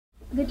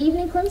Good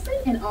evening,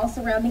 Clemson, and all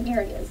surrounding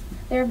areas.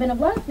 There have been a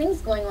lot of things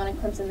going on in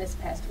Clemson this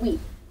past week.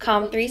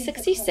 Comm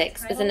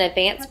 366 is an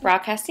advanced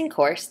broadcasting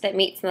course that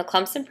meets in the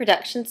Clemson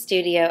production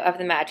studio of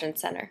the Madron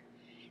Center.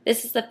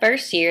 This is the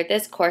first year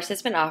this course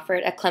has been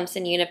offered at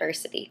Clemson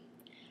University.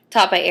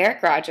 Taught by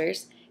Eric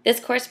Rogers, this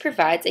course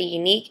provides a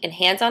unique and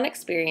hands-on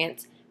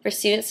experience for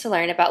students to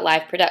learn about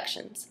live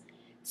productions.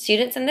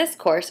 Students in this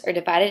course are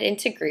divided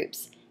into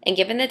groups and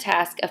given the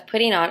task of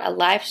putting on a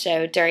live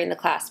show during the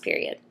class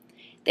period.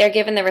 They are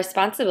given the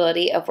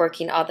responsibility of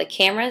working all the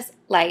cameras,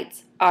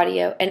 lights,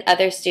 audio, and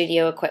other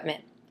studio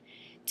equipment.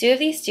 Two of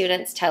these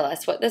students tell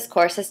us what this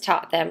course has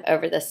taught them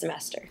over the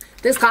semester.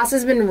 This class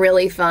has been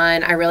really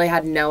fun. I really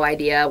had no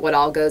idea what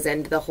all goes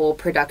into the whole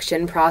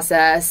production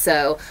process.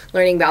 So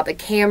learning about the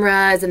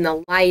cameras and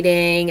the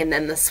lighting and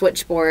then the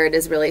switchboard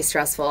is really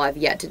stressful. I've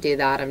yet to do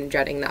that. I'm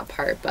dreading that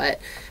part,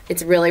 but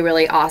it's really,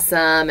 really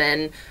awesome.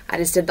 And I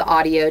just did the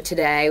audio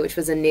today, which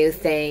was a new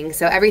thing.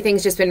 So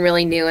everything's just been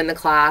really new in the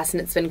class,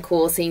 and it's been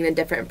cool seeing the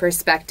different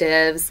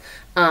perspectives.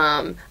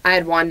 I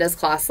had Wanda's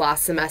class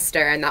last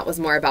semester, and that was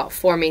more about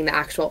forming the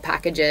actual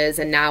packages,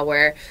 and now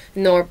we're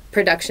in the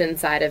production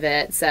side of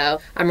it.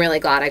 So I'm really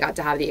glad I got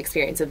to have the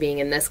experience of being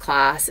in this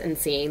class and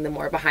seeing the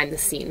more behind the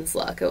scenes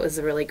look. It was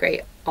a really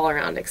great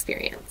all-around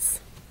experience.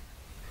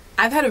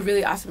 I've had a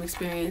really awesome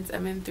experience.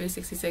 I'm in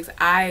 366.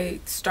 I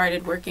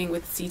started working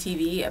with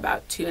CTV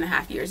about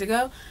 2.5 years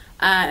ago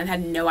and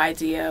had no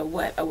idea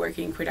what a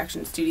working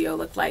production studio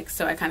looked like,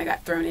 so I kind of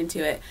got thrown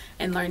into it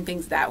and learned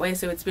things that way.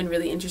 So it's been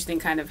really interesting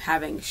kind of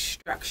having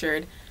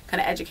structured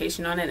kind of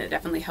education on it. It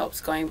definitely helps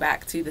going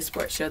back to the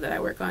sports show that I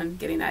work on,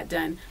 getting that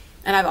done.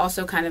 And I've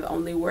also kind of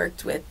only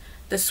worked with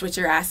the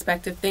switcher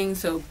aspect of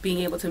things, so being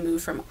able to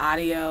move from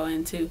audio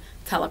into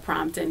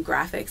teleprompt and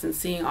graphics and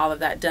seeing all of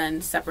that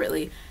done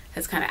separately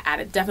has kind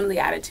of definitely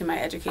added to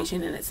my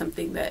education, and it's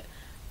something that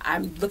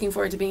I'm looking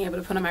forward to being able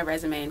to put on my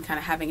resume and kind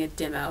of having a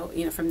demo,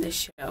 from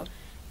this show.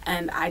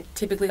 And I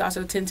typically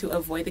also tend to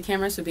avoid the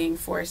camera, so being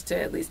forced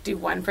to at least do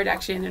one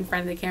production in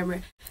front of the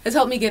camera has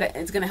helped me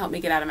it's going to help me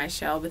get out of my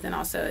shell, but then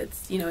also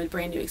it's, a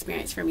brand new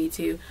experience for me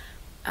too.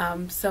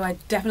 So I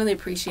definitely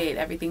appreciate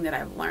everything that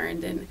I've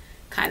learned and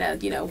kind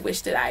of,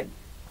 wish that I'd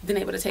been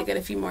able to take it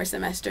a few more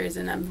semesters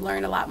and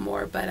learn a lot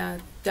more, but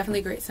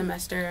definitely a great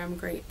semester. I'm a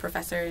great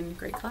professor and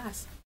great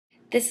class.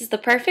 This is the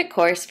perfect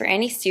course for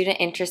any student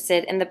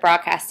interested in the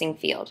broadcasting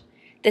field.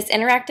 This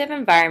interactive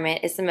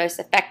environment is the most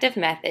effective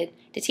method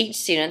to teach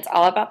students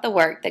all about the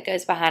work that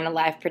goes behind a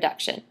live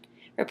production.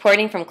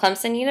 Reporting from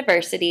Clemson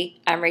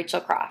University, I'm Rachel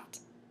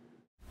Croft.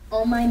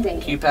 On Mind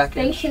Dating.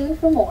 Stay tuned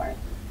for more.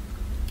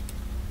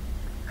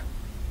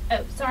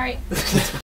 Oh, sorry.